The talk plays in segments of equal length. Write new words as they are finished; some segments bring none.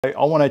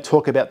I want to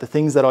talk about the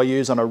things that I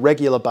use on a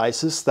regular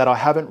basis that I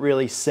haven't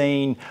really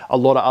seen a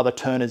lot of other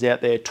turners out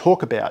there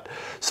talk about.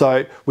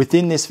 So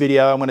within this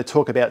video, I'm going to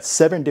talk about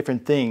 7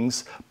 different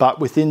things,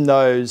 but within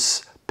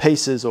those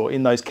pieces or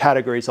in those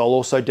categories, I'll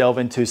also delve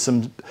into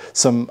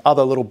some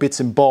other little bits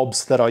and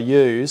bobs that I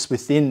use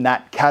within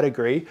that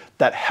category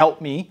that help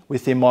me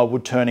within my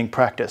wood turning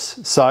practice.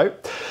 So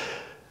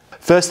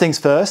first things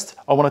first,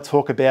 I want to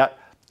talk about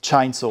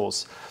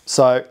chainsaws.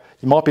 So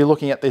you might be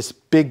looking at this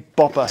big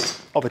bopper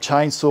of a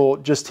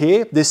chainsaw just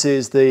here. This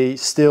is the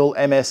Stihl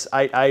MS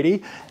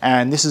 880,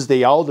 and this is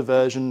the older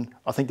version.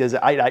 I think there's an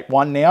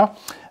 881 now,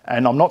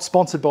 and I'm not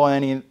sponsored by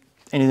anything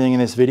in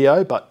this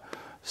video, but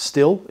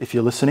still, if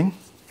you're listening,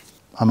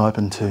 I'm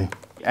open to.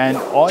 And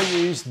I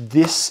use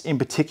this in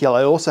particular.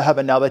 I also have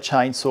another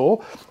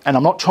chainsaw, and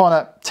I'm not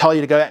trying to tell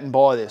you to go out and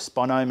buy this,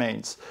 by no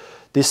means.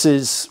 This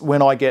is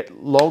when I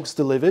get logs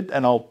delivered,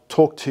 and I'll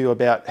talk to you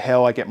about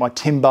how I get my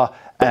timber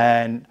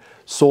and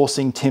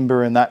sourcing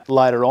timber and that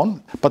later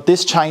on. But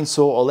this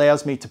chainsaw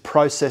allows me to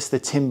process the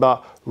timber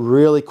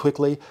really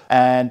quickly,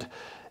 and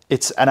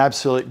it's an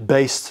absolute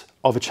beast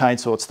of a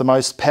chainsaw. It's the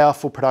most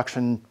powerful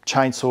production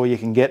chainsaw you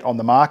can get on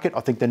the market. I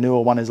think the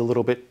newer one is has a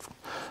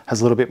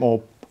little bit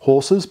more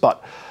horses,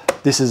 but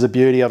this is a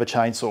beauty of a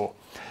chainsaw.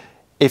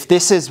 If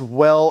this is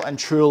well and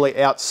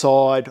truly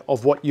outside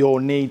of what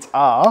your needs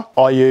are,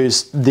 I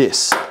use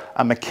this,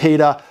 a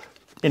Makita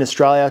in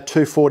Australia,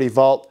 240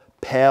 volt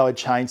powered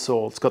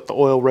chainsaw. It's got the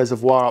oil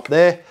reservoir up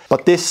there,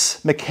 but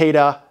this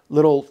Makita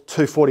little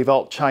 240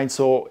 volt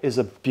chainsaw is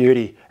a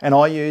beauty. And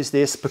I use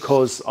this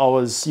because I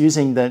was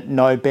using the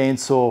no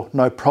bandsaw,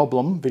 no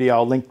problem video.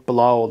 I'll link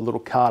below, or the little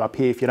card up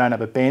here. If you don't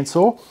have a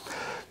bandsaw,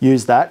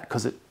 use that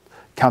because it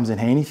comes in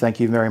handy.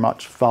 Thank you very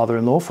much,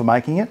 father-in-law, for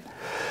making it.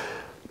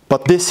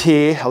 But this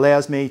here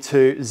allows me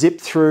to zip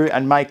through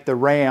and make the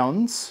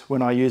rounds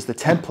when I use the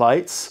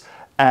templates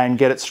and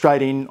get it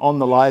straight in on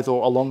the lathe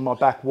or along my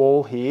back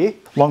wall here,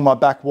 along my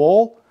back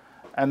wall,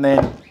 and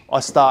then I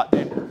start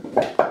in.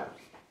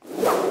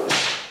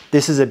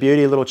 This is a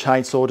beauty little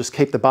chainsaw. Just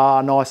keep the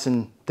bar nice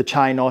and the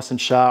chain nice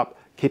and sharp,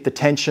 keep the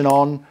tension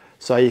on,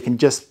 so you can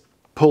just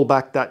pull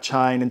back that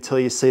chain until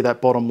you see that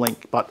bottom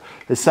link. But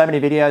there's so many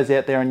videos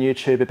out there on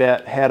YouTube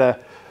about how to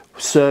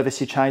service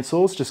your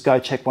chainsaws. Just go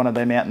check one of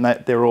them out,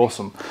 and they're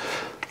awesome.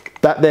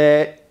 That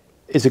there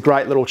is a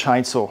great little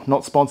chainsaw.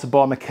 Not sponsored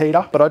by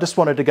Makita, but I just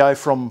wanted to go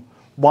from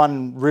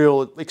one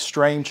real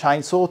extreme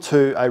chainsaw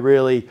to a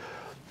really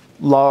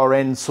lower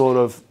end sort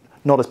of,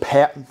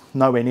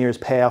 nowhere near as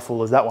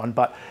powerful as that one,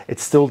 but it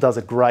still does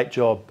a great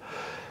job.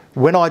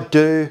 When I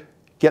do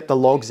get the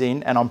logs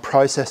in and I'm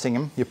processing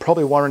them, you're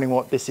probably wondering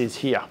what this is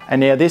here. And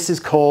now this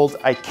is called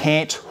a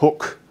cant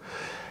hook.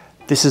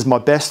 This is my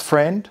best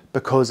friend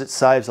because it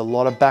saves a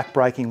lot of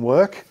back-breaking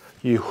work.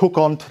 You hook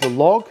onto the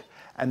log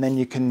and then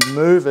you can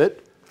move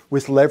it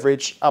with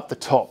leverage up the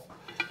top.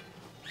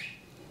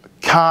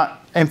 Can't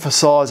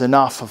emphasize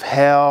enough of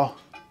how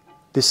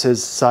this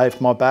has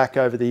saved my back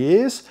over the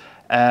years,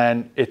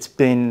 and it's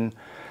been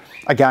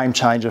a game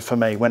changer for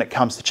me when it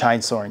comes to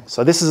chainsawing.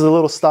 So this is the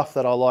little stuff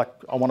that I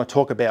want to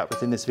talk about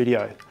within this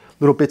video.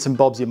 Little bits and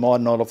bobs you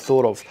might not have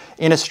thought of.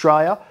 In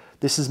Australia,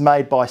 this is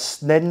made by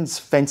Snedden's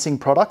Fencing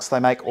Products. They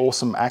make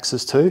awesome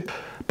axes too.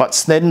 But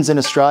Snedden's in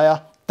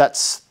Australia,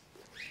 that's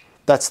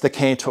the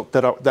cant hook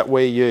that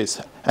we use.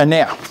 And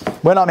now,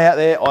 when I'm out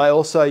there, I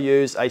also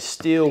use a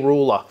steel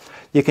ruler.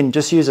 You can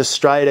just use a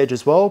straight edge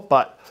as well,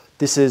 but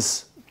this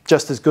is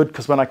just as good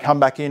because when I come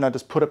back in, I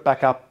just put it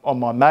back up on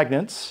my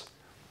magnets.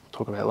 We'll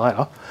talk about it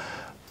later.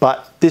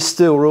 But this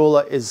steel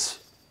ruler is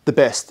the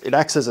best. It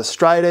acts as a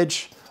straight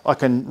edge. I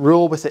can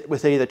rule with it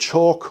with either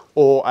chalk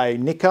or a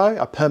Nico,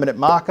 a permanent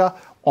marker,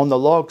 on the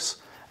logs,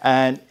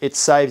 and it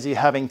saves you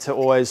having to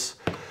always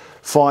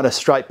find a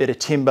straight bit of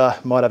timber,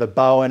 might have a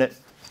bow in it.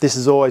 This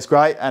is always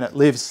great, and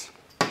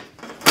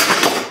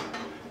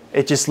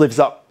it just lives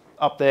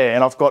up there.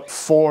 And I've got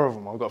 4 of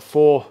them. I've got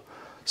 4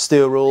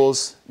 steel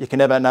rulers. You can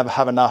never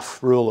have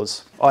enough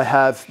rulers. I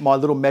have my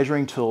little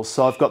measuring tools.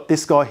 So I've got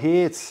this guy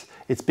here.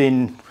 It's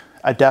been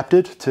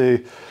adapted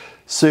to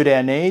suit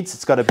our needs.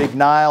 It's got a big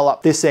nail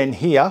up this end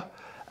here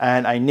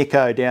and a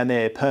Nico down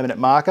there, permanent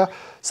marker.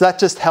 So that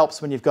just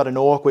helps when you've got an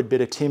awkward bit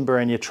of timber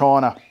and you're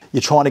trying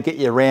to get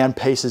your round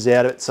pieces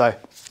out of it. So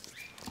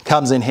it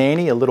comes in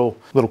handy, a little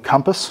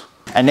compass.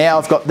 And now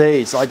I've got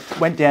these. I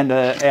went down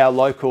to our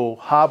local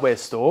hardware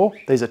store.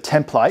 These are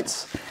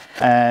templates,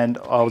 and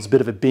I was a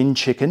bit of a bin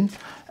chicken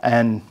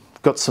and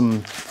got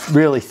some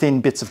really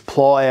thin bits of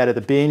ply out of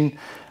the bin,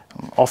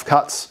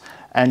 offcuts,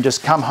 and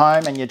just come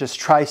home and you just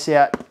trace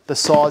out the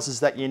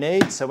sizes that you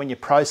need. So when you're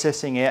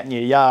processing out in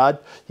your yard,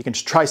 you can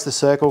just trace the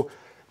circle,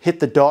 hit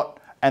the dot,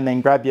 and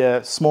then grab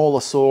your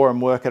smaller saw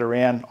and work it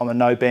around on the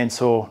no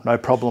bandsaw, no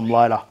problem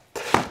later.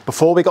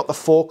 Before we got the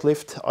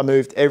forklift, I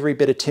moved every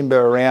bit of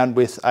timber around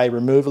with a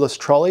removalist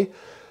trolley.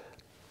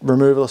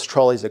 Removalist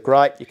trolleys are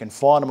great. You can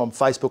find them on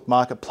Facebook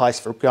Marketplace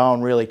for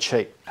going really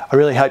cheap. I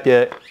really hope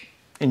you're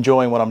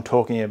enjoying what I'm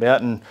talking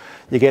about and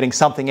you're getting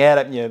something out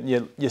of it,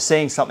 and you're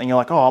seeing something, you're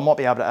like, oh, I might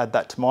be able to add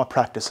that to my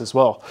practice as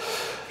well.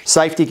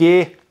 Safety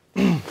gear,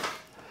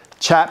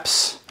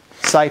 chaps,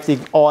 safety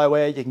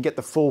eyewear. You can get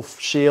the full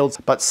shields,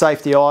 but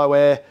safety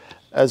eyewear,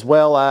 as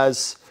well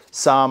as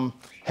some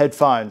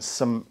headphones,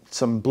 some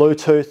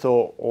Bluetooth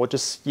or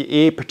just your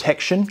ear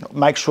protection.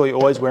 Make sure you're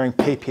always wearing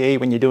PPE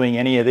when you're doing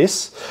any of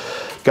this.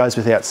 Goes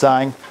without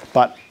saying,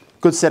 but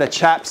good set of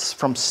chaps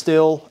from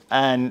Still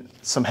and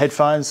some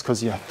headphones,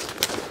 because you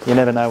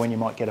never know when you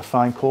might get a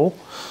phone call,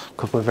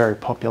 because we're very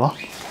popular.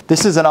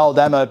 This is an old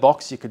ammo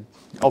box. You could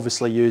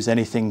obviously use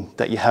anything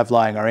that you have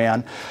laying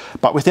around,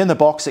 but within the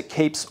box it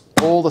keeps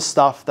all the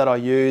stuff that I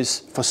use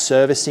for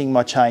servicing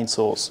my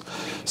chainsaws.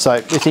 So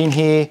within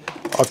here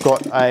I've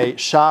got a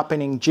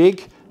sharpening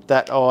jig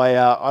that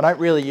I don't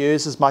really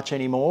use as much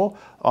anymore.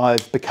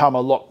 I've become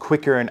a lot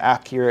quicker and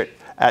accurate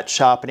at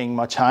sharpening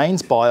my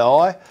chains by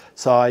eye,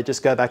 so I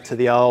just go back to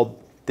the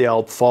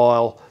old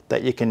file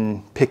that you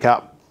can pick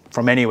up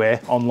from anywhere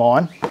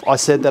online. I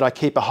said that I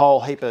keep a whole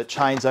heap of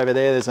chains over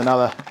there. There's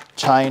another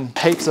chain,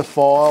 heaps of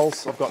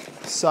files. I've got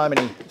so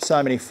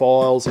many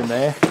files in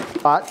there.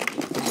 But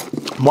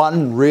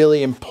one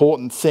really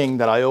important thing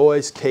that I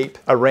always keep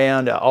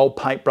around are old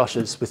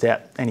paintbrushes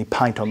without any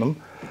paint on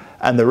them.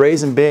 And the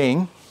reason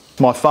being,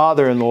 my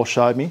father-in-law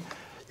showed me,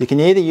 you can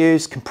either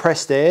use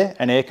compressed air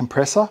and air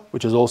compressor,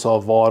 which is also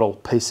a vital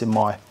piece in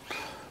my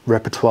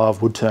repertoire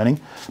of wood turning,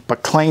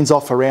 but cleans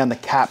off around the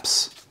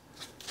caps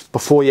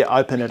before you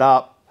open it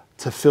up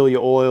to fill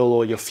your oil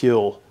or your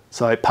fuel.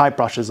 So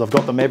paintbrushes, I've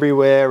got them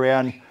everywhere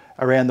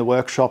around the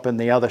workshop and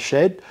the other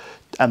shed,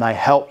 and they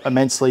help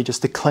immensely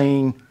just to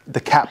clean the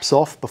caps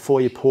off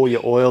before you pour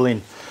your oil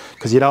in,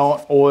 because you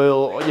don't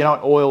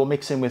want oil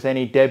mixing with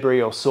any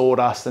debris or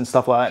sawdust and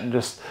stuff like that, and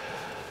just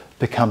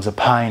becomes a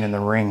pain in the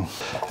ring.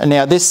 And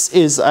now this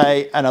is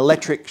an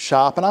electric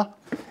sharpener.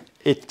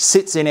 It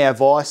sits in our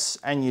vise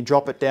and you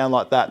drop it down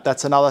like that.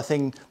 That's another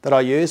thing that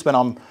I use when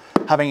I'm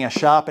having a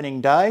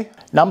sharpening day.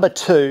 Number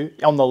 2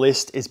 on the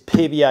list is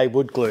PVA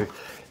wood glue.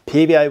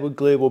 PVA wood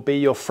glue will be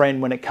your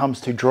friend when it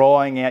comes to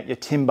drying out your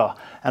timber.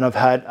 And I've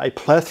had a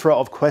plethora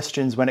of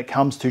questions when it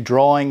comes to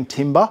drying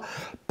timber,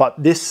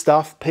 but this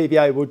stuff,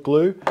 PVA wood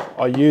glue,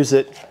 I use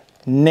it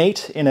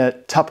neat in a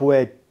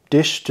Tupperware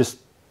dish. Just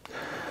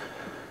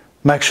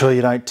make sure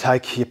you don't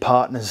take your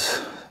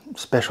partner's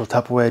special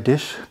Tupperware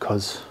dish,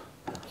 because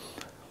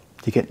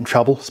you get in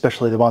trouble,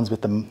 especially the ones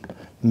with the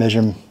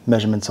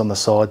measurements on the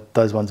side.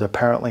 Those ones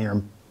apparently are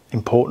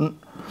important.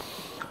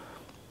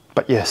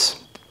 But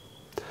yes,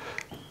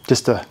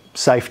 just a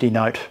safety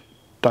note,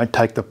 don't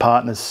take the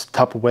partner's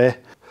Tupperware.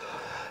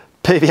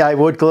 PVA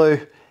wood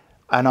glue,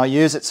 and I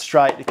use it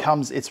straight.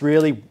 It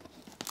really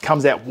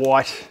comes out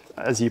white,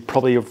 as you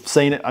probably have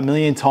seen it a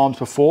million times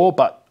before,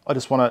 but I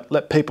just want to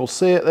let people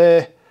see it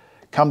there.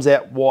 It comes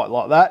out white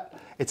like that.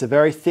 It's a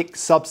very thick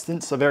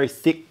substance, a very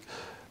thick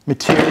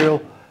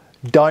material.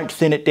 Don't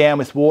thin it down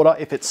with water.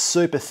 If it's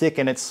super thick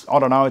and it's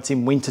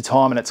in winter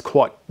time and it's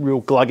quite real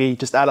gluggy,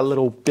 just add a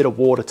little bit of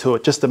water to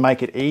it just to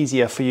make it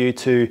easier for you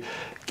to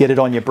get it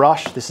on your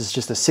brush. This is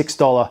just a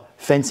 $6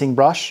 fencing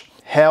brush.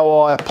 How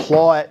I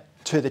apply it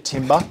to the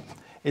timber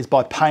is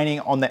by painting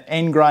on the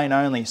end grain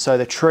only. So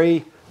the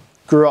tree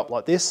grew up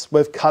like this.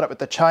 We've cut it with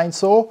the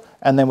chainsaw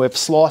and then we've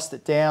sliced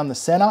it down the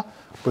center.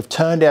 We've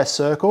turned our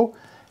circle.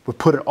 We've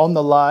put it on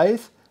the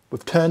lathe.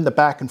 We've turned the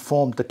back and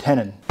formed the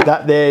tenon.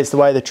 That there's the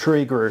way the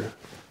tree grew.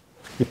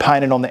 You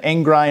paint it on the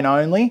end grain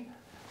only,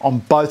 on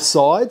both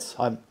sides.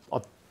 I've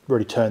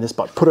already turned this,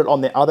 but put it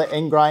on the other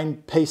end grain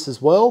piece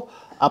as well,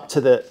 up to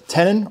the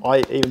tenon.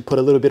 I even put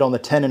a little bit on the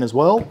tenon as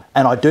well.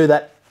 And I do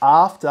that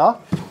after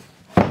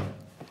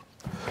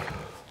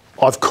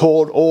I've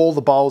cored all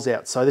the bowls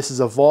out. So this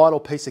is a vital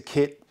piece of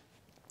kit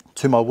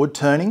to my wood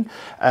turning,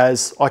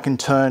 as I can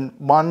turn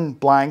one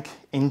blank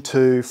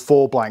into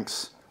 4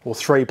 blanks. Or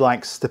 3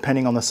 blanks,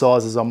 depending on the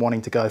sizes I'm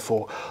wanting to go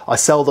for. I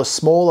sell the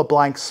smaller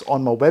blanks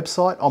on my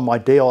website, on my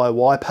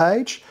DIY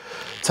page,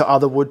 to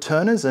other wood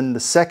turners, and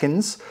the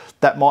seconds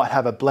that might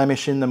have a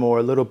blemish in them or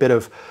a little bit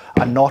of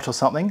a knot or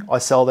something, I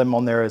sell them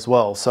on there as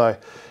well. So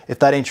if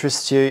that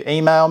interests you,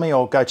 email me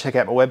or go check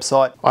out my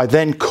website. I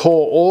then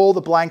core all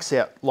the blanks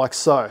out like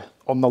so,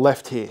 on the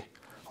left here,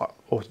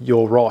 or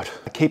your right.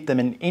 I keep them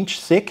an inch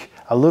thick,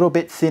 a little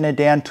bit thinner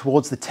down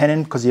towards the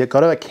tenon, because you've got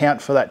to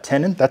account for that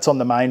tenon. That's on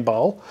the main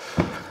bowl.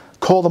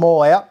 Core them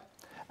all out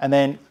and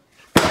then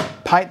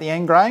paint the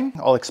end grain.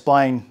 I'll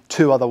explain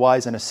 2 other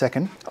ways in a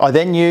second. I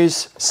then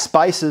use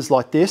spacers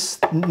like this,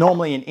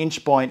 normally an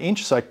inch by an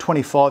inch, so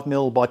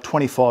 25mm by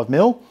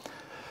 25mm.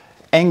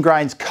 End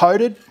grains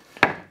coated,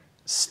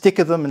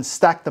 sticker them and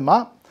stack them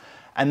up,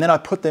 and then I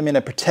put them in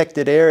a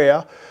protected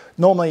area,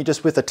 normally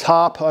just with a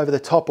tarp over the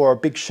top or a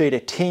big sheet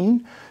of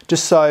tin,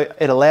 just so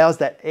it allows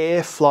that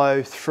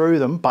airflow through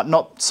them, but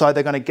not so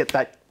they're going to get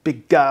that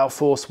big gale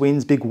force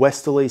winds, big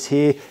westerlies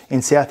here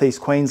in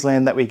southeast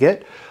Queensland that we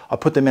get. I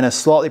put them in a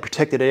slightly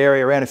protected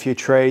area around a few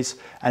trees,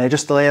 and it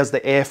just allows the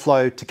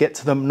airflow to get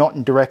to them, not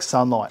in direct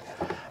sunlight.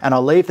 And I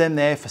leave them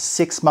there for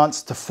 6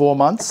 months to 4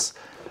 months,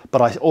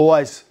 but I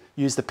always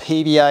use the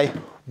PVA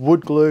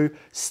wood glue,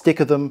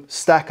 sticker them,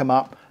 stack them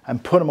up,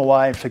 and put them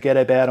away and forget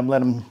about them, let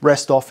them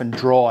rest off and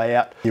dry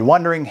out. You're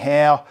wondering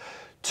how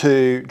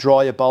to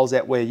dry your bowls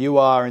out where you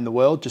are in the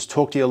world, just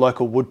talk to your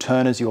local wood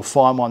turners. You'll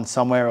find one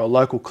somewhere, or a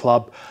local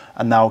club,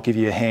 and they'll give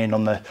you a hand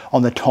on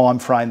the time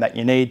frame that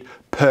you need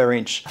per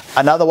inch.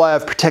 Another way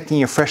of protecting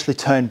your freshly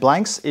turned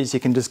blanks is you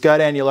can just go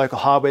down to your local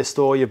hardware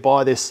store, you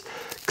buy this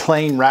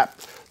clean wrap.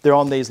 They're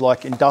on these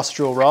like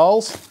industrial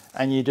rolls,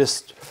 and you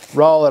just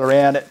roll it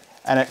around it,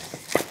 and it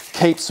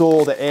keeps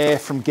all the air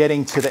from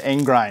getting to the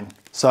end grain.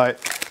 So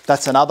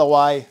that's another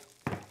way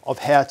of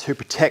how to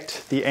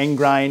protect the end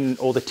grain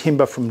or the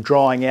timber from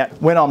drying out.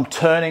 When I'm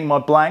turning my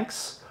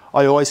blanks,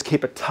 I always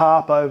keep a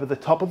tarp over the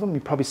top of them.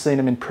 You've probably seen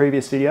them in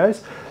previous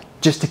videos,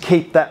 just to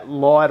keep that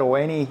light or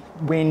any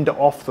wind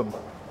off them.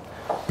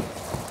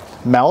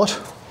 Mallet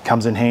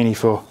comes in handy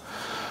for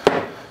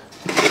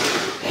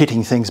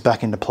hitting things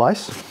back into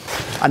place.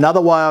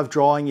 Another way of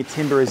drying your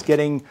timber is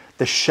getting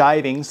the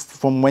shavings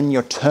from when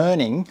you're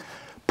turning,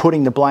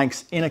 putting the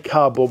blanks in a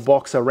cardboard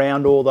box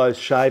around all those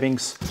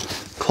shavings,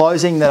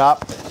 closing that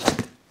up,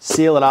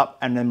 seal it up,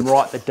 and then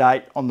write the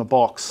date on the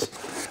box.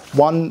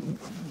 One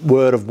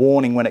word of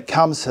warning when it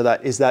comes to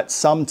that is that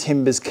some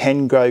timbers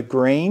can go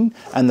green,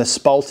 and the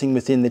spalting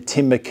within the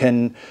timber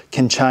can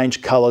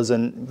change colours,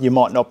 and you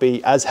might not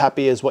be as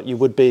happy as what you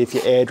would be if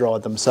you air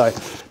dried them. So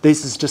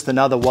this is just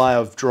another way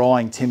of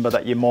drying timber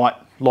that you might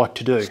like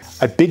to do.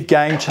 A big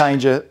game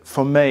changer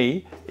for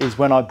me is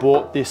when I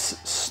bought this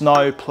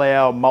snow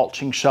plough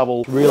mulching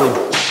shovel,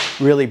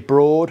 really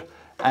broad,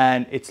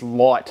 and it's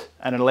light,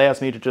 and it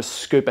allows me to just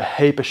scoop a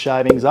heap of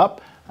shavings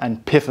up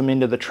and piff them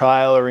into the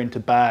trailer, into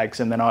bags,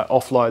 and then I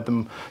offload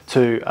them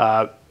to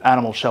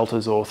animal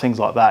shelters or things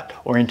like that,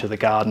 or into the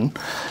garden.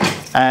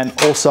 And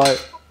also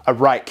a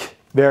rake,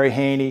 very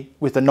handy,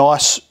 with a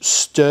nice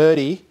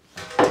sturdy,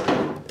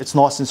 it's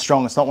nice and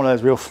strong. It's not one of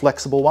those real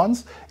flexible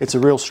ones. It's a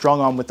real strong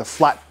one with a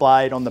flat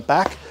blade on the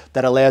back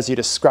that allows you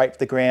to scrape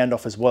the ground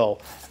off as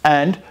well.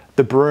 And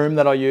the broom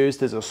that I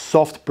used is a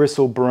soft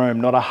bristle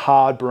broom, not a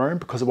hard broom,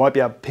 because it won't be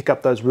able to pick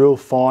up those real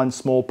fine,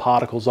 small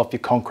particles off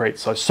your concrete.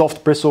 So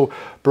soft bristle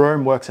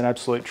broom works an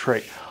absolute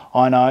treat.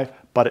 I know,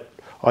 but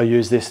I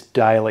use this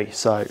daily,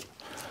 so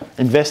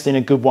invest in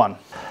a good one.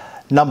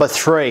 Number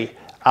 3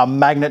 are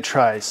magnet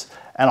trays,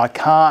 and I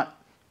can't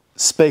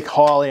speak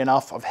highly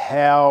enough of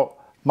how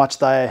much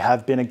they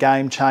have been a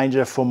game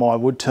changer for my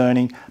wood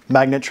turning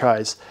magnet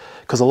trays.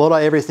 Because a lot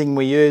of everything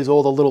we use,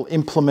 all the little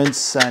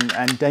implements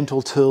and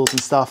dental tools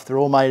and stuff, they're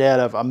all made out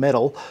of a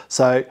metal.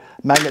 So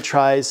magnet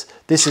trays,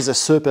 this is a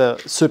super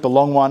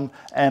long one,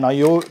 and I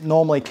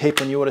normally keep,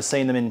 and you would have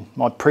seen them in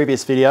my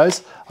previous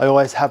videos, I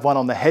always have one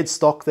on the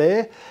headstock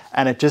there,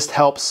 and it just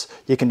helps.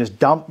 You can just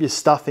dump your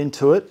stuff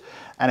into it,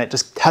 and it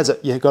just has it,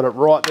 you've got it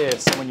right there.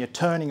 So when you're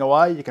turning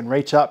away, you can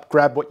reach up,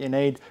 grab what you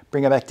need,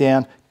 bring it back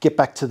down, get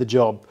back to the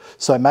job.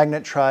 So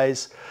magnet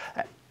trays,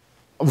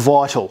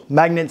 vital.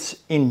 Magnets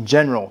in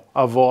general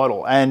are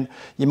vital, and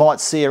you might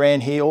see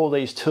around here all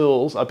these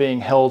tools are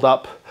being held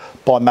up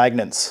by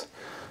magnets.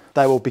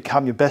 They will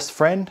become your best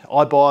friend.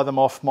 I buy them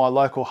off my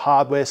local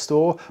hardware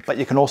store, but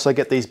you can also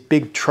get these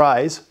big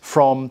trays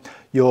from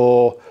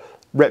your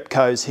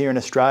repcos here in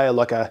Australia,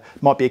 like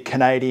might be a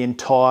Canadian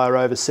Tire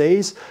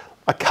overseas,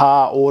 a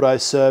car auto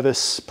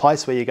service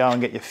place where you go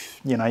and get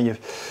your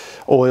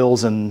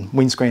oils and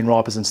windscreen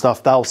wipers and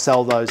stuff. They'll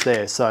sell those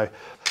there. So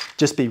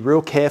just be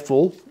real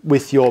careful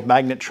with your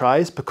magnet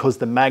trays, because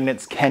the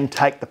magnets can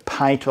take the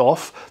paint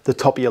off the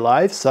top of your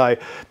lathe. So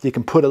you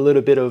can put a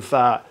little bit of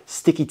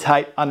sticky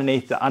tape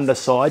underneath the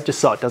underside, just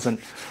so it doesn't,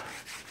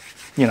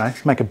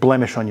 make a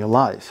blemish on your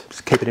lathe.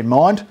 Just keep it in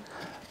mind.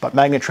 But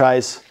magnet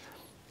trays,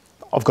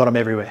 I've got them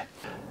everywhere.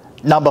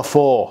 Number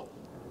 4,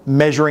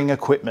 measuring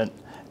equipment.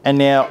 And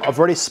now I've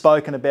already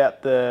spoken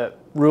about the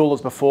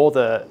rulers before,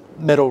 the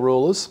metal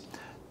rulers.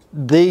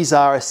 These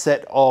are a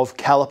set of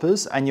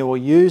calipers, and you will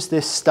use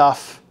this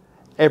stuff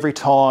every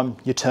time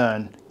you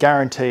turn,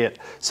 guarantee it.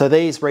 So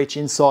these reach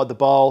inside the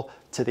bowl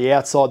to the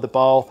outside the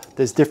bowl.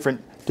 There's different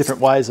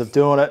ways of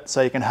doing it,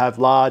 so you can have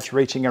large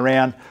reaching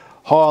around.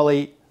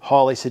 Highly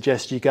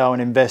suggest you go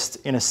and invest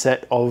in a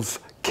set of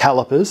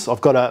calipers.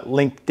 I've got a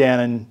link down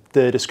in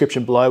the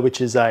description below,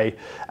 which is a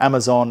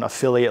Amazon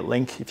affiliate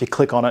link. If you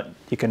click on it,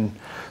 you can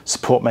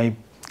support me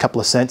a couple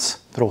of cents.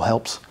 It all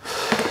helps.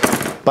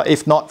 But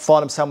if not,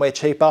 find them somewhere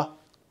cheaper,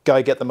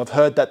 go get them. I've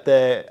heard that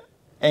the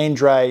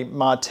Andre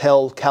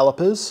Martel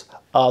calipers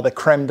are the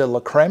creme de la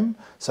creme,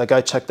 so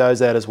go check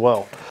those out as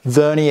well.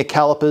 Vernier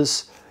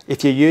calipers,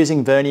 if you're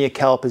using vernier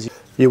calipers,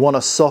 you want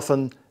to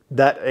soften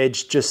that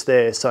edge just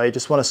there. So you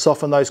just want to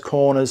soften those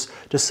corners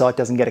just so it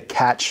doesn't get a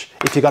catch.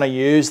 If you're going to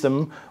use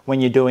them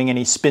when you're doing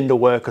any spindle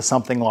work or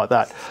something like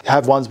that.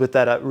 Have ones with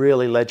that are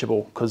really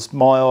legible, because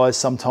my eyes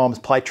sometimes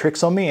play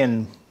tricks on me,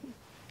 and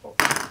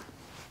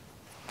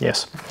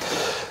yes.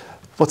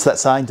 What's that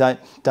saying?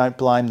 Don't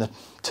blame the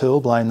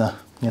tool, blame the,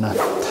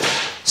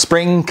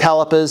 Spring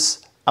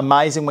calipers,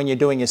 amazing when you're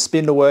doing your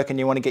spindle work and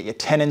you want to get your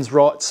tenons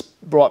right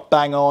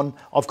bang on.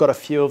 I've got a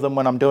few of them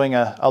when I'm doing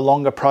a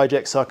longer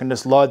project, so I can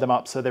just load them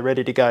up so they're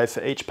ready to go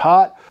for each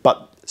part.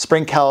 But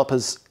spring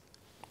calipers,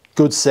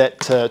 good set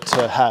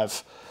to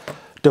have.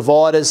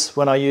 Dividers,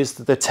 when I use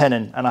the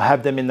tenon, and I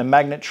have them in the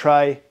magnet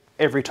tray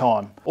every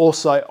time.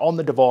 Also on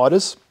the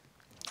dividers,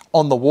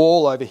 on the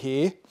wall over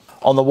here,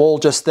 on the wall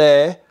just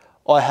there,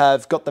 I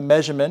have got the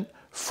measurement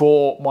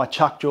for my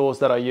chuck jaws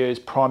that I use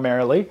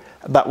primarily.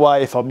 That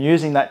way, if I'm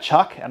using that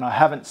chuck and I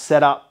haven't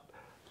set up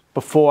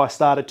before I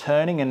started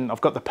turning and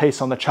I've got the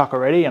piece on the chuck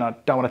already and I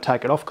don't want to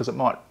take it off because it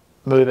might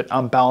move it,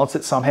 unbalance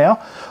it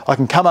somehow, I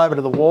can come over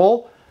to the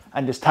wall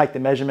and just take the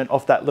measurement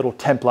off that little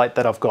template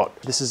that I've got.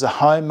 This is a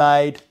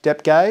homemade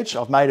depth gauge.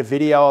 I've made a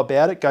video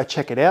about it. Go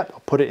check it out. I'll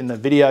put it in the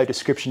video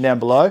description down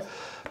below.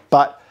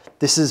 But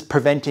this is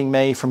preventing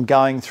me from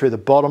going through the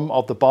bottom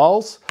of the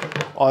bowls.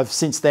 I've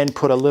since then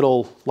put a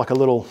little,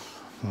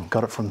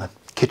 got it from the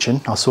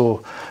kitchen. I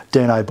saw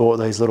Dino bought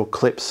these little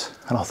clips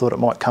and I thought it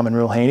might come in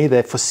real handy.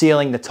 They're for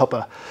sealing the top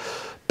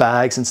of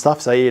bags and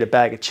stuff. So you eat a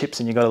bag of chips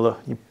and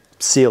you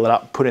seal it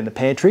up, put it in the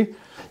pantry.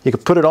 You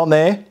can put it on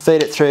there,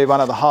 feed it through one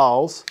of the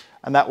holes,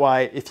 and that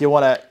way, if you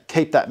want to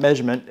keep that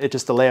measurement, it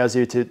just allows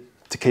you to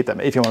keep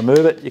that. If you want to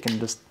move it, you can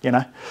just, you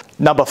know.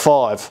 Number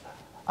 5,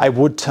 a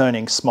wood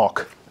turning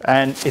smock.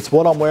 And it's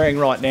what I'm wearing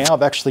right now.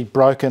 I've actually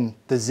broken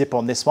the zip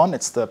on this one.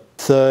 It's the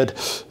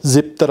 3rd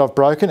zip that I've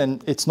broken,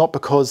 and it's not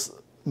because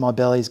my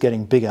belly's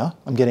getting bigger.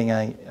 I'm getting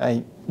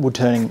a wood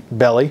turning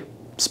belly,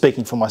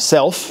 speaking for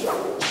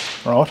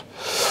myself, right?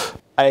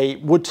 A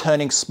wood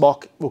turning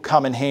smock will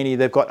come in handy.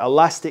 They've got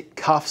elastic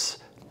cuffs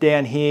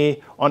down here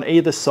on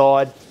either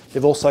side.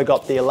 They've also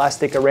got the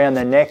elastic around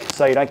the neck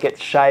so you don't get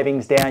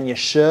shavings down your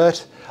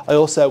shirt. I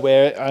also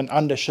wear an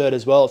undershirt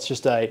as well. It's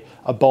just a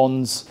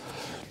Bonds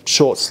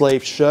short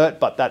sleeve shirt,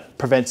 but that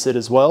prevents it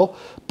as well.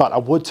 But a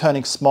wood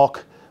turning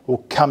smock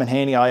will come in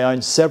handy. I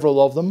own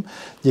several of them.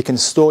 You can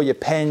store your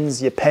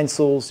pens, your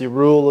pencils, your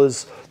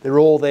rulers. They're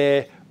all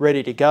there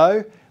ready to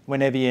go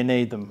whenever you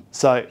need them.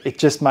 So it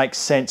just makes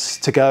sense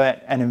to go out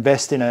and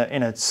invest in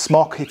a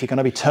smock if you're going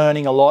to be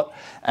turning a lot,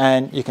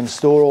 and you can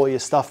store all your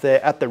stuff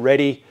there at the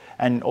ready.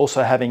 And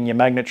also having your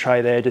magnet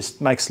tray there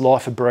just makes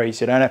life a breeze.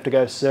 You don't have to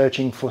go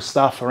searching for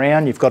stuff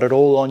around. You've got it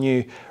all on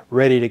you,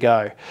 ready to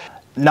go.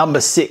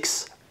 Number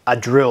 6, a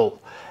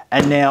drill.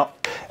 And now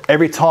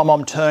every time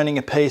I'm turning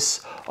a piece,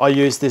 I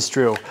use this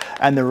drill.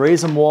 And the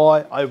reason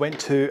why I went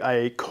to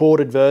a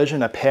corded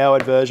version, a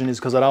powered version, is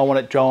because I don't want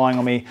it drying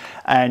on me.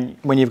 And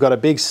when you've got a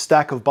big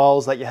stack of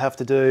bowls that you have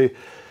to do,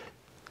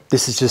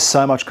 this is just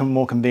so much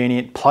more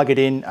convenient. Plug it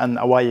in and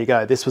away you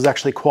go. This was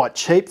actually quite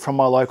cheap from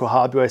my local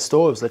hardware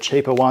store. It was the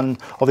cheaper one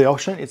of the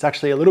auction. It's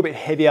actually a little bit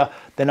heavier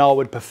than I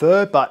would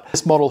prefer, but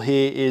this model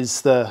here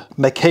is the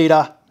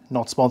Makita,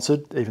 not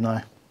sponsored, even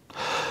though,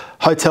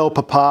 Hotel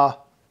Papa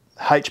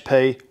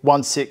HP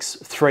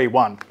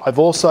 1631. I've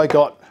also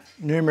got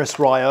numerous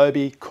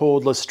Ryobi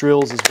cordless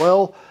drills as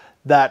well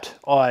that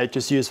I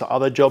just use for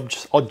other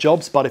jobs, odd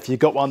jobs, but if you've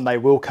got one, they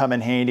will come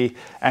in handy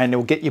and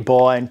it'll get you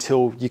by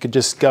until you can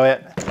just go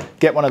out,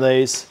 get one of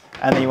these,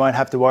 and then you won't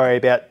have to worry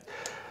about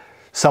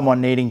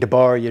someone needing to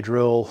borrow your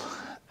drill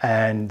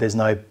and there's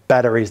no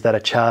batteries that are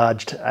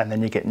charged and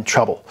then you get in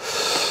trouble.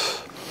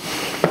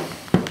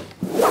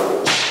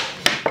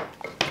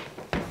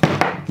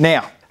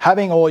 Now,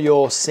 having all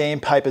your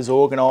sandpapers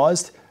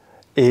organised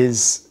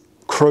is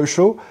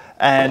crucial.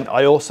 And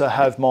I also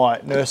have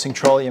my nursing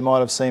trolley. You might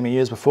have seen me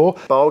use before.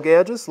 Bowl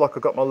gouges, like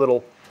I've got my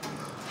little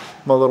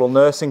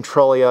nursing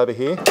trolley over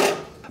here.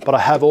 But I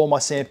have all my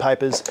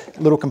sandpapers,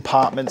 little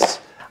compartments.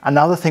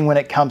 Another thing when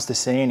it comes to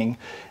sanding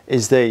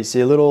is these,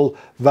 your little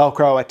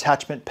Velcro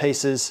attachment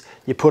pieces.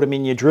 You put them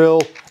in your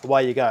drill,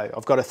 away you go.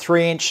 I've got a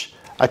 3-inch,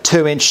 a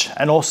 2-inch,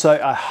 and also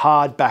a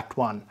hard-backed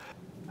one.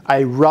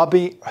 A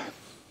rubber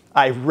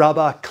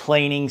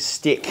cleaning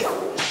stick.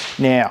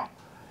 Now,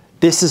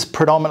 this is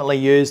predominantly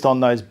used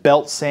on those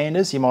belt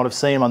sanders. You might have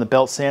seen them on the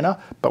belt sander,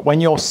 but when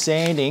you're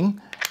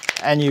sanding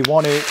and you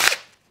want to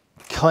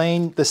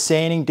clean the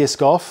sanding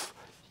disc off,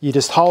 you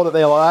just hold it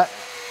there like that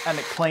and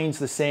it cleans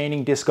the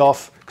sanding disc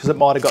off because it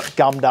might have got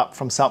gummed up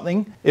from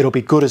something. It'll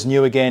be good as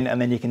new again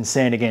and then you can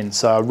sand again.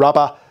 So a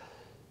rubber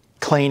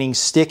cleaning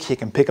stick, you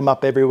can pick them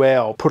up everywhere.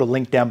 I'll put a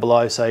link down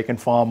below so you can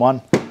find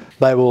one.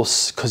 They will,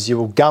 because you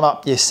will gum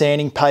up your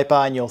sanding paper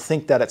and you'll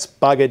think that it's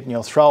buggered and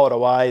you'll throw it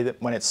away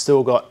when it's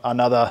still got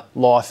another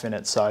life in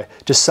it. So it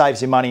just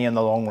saves you money in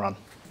the long run.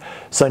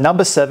 So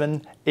number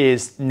 7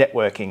 is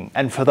networking.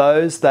 And for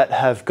those that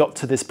have got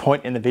to this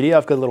point in the video,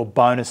 I've got a little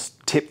bonus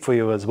tip for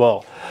you as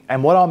well.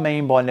 And what I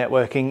mean by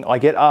networking, I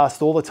get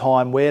asked all the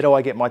time, where do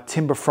I get my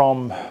timber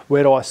from?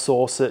 Where do I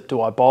source it? Do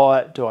I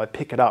buy it? Do I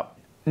pick it up?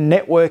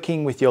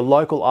 Networking with your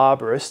local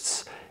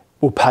arborists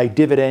will pay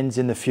dividends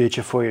in the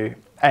future for you.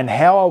 And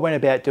how I went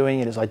about doing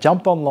it is I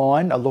jumped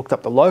online, I looked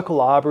up the local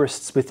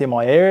arborists within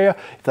my area.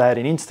 If they had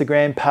an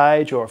Instagram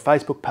page or a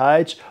Facebook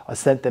page, I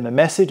sent them a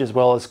message as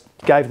well as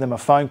gave them a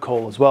phone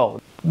call as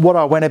well. What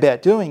I went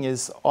about doing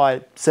is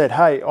I said,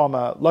 hey, I'm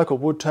a local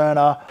wood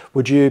turner.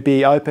 Would you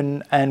be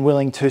open and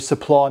willing to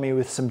supply me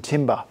with some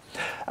timber?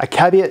 A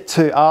caveat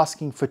to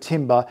asking for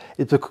timber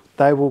is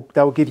they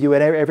will give you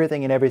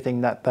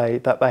everything that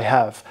they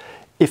have.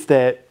 If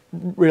they're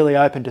really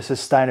open to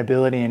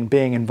sustainability and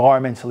being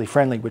environmentally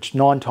friendly, which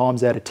 9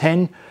 times out of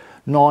 10,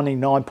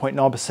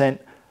 99.9%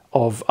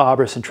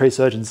 arborists and tree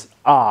surgeons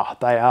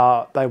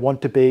they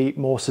want to be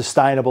more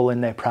sustainable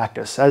in their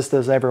practice, as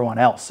does everyone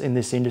else in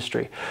this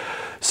industry.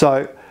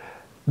 So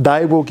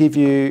they will give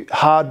you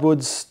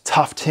hardwoods,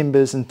 tough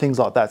timbers and things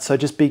like that. So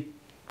just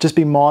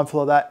be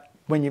mindful of that.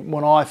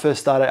 When I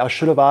first started, I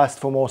should have asked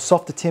for more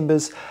softer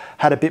timbers,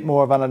 had a bit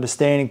more of an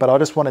understanding, but I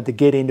just wanted to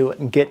get into it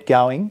and get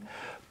going.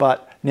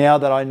 But now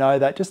that I know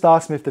that, just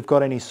ask them if they've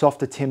got any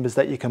softer timbers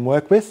that you can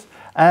work with.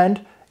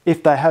 And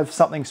if they have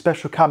something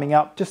special coming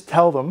up, just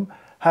tell them,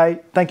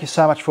 hey, thank you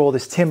so much for all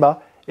this timber.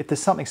 If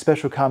there's something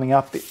special coming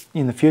up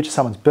in the future,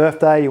 someone's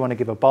birthday, you want to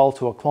give a bowl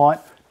to a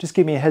client, just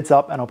give me a heads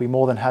up and I'll be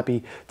more than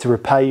happy to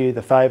repay you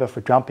the favour for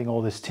dumping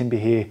all this timber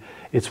here.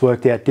 It's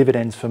worked out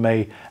dividends for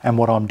me and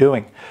what I'm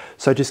doing.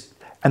 So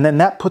and then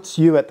that puts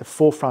you at the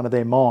forefront of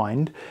their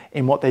mind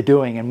in what they're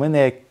doing. And when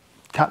they're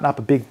cutting up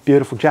a big,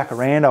 beautiful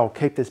jacaranda, I'll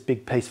keep this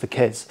big piece for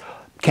Kez.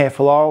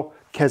 Camphor laurel,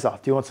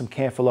 Keza, do you want some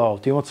camphor laurel?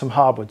 Do you want some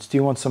hardwoods? Do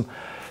you want some...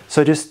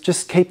 So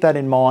just keep that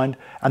in mind,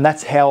 and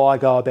that's how I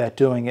go about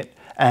doing it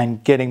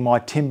and getting my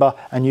timber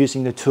and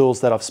using the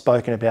tools that I've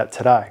spoken about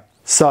today.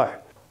 So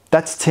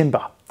that's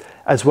timber,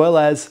 as well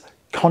as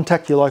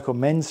contact your local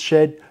men's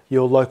shed,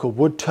 your local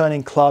wood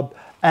turning club,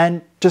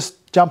 and just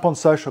jump on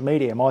social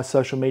media. My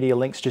social media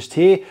link's just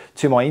here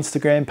to my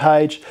Instagram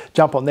page.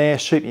 Jump on there,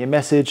 shoot me a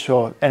message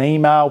or an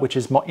email, which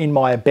is in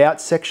my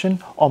about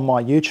section on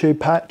my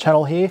YouTube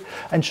channel here,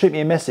 and shoot me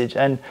a message.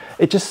 And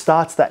it just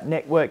starts that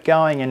network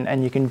going,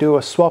 and you can do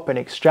a swap and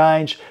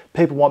exchange.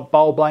 People want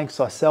bowl blanks,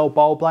 I sell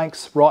bowl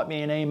blanks. Write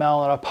me an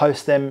email and I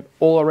post them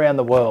all around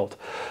the world.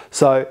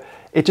 So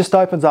it just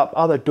opens up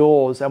other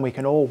doors, and we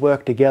can all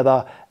work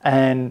together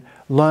and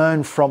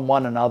learn from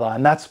one another.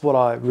 And that's what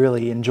I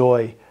really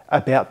enjoy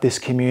about this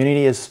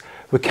community, is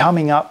we're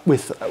coming up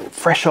with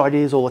fresh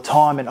ideas all the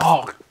time, and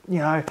you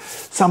know,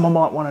 someone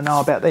might want to know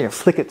about that, you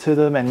flick it to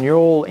them, and you're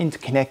all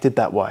interconnected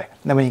that way.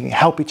 And then we can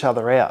help each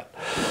other out.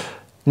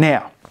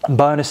 Now,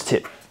 bonus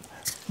tip.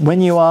 When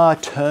you are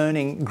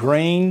turning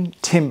green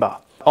timber,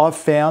 I've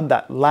found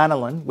that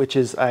lanolin, which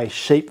is a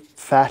sheep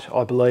fat,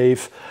 I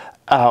believe,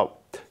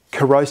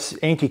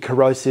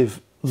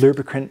 anti-corrosive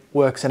lubricant,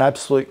 works an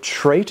absolute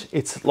treat.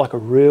 It's like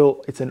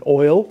it's an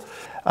oil.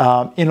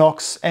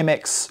 Inox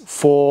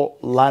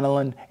MX4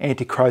 lanolin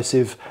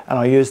anti-corrosive, and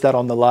I use that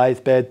on the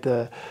lathe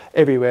bed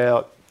everywhere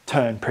I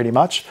turn pretty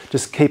much.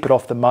 Just keep it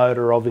off the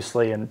motor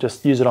obviously, and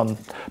just use it on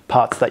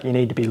parts that you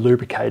need to be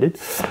lubricated,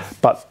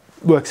 but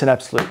works an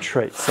absolute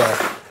treat. So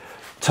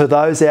to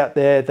those out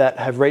there that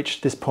have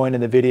reached this point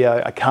in the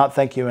video, I can't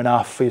thank you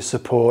enough for your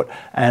support,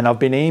 and I've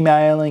been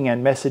emailing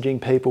and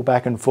messaging people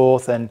back and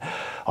forth, and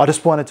I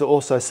just wanted to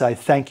also say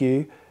thank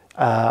you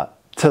to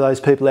those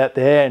people out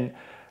there, and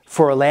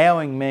for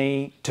allowing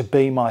me to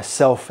be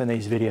myself in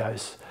these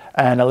videos,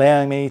 and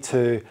allowing me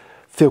to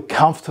feel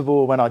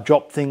comfortable when I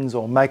drop things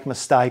or make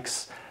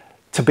mistakes,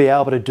 to be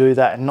able to do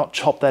that and not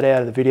chop that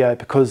out of the video,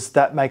 because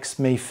that makes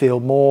me feel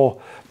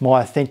more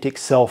my authentic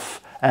self.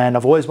 And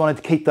I've always wanted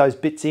to keep those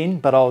bits in,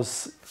 but I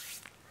was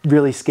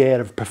really scared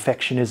of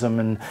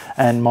perfectionism,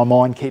 and my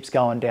mind keeps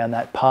going down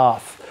that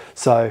path.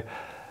 So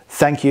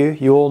thank you.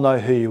 You all know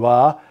who you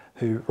are,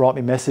 who write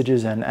me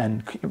messages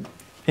and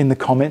in the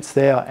comments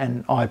there,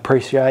 and I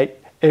appreciate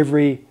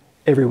every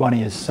one of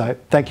you. So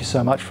thank you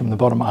so much from the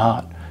bottom of my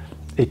heart.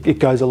 It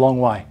goes a long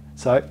way.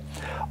 So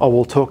I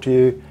will talk to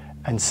you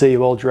and see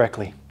you all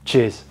directly.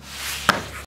 Cheers.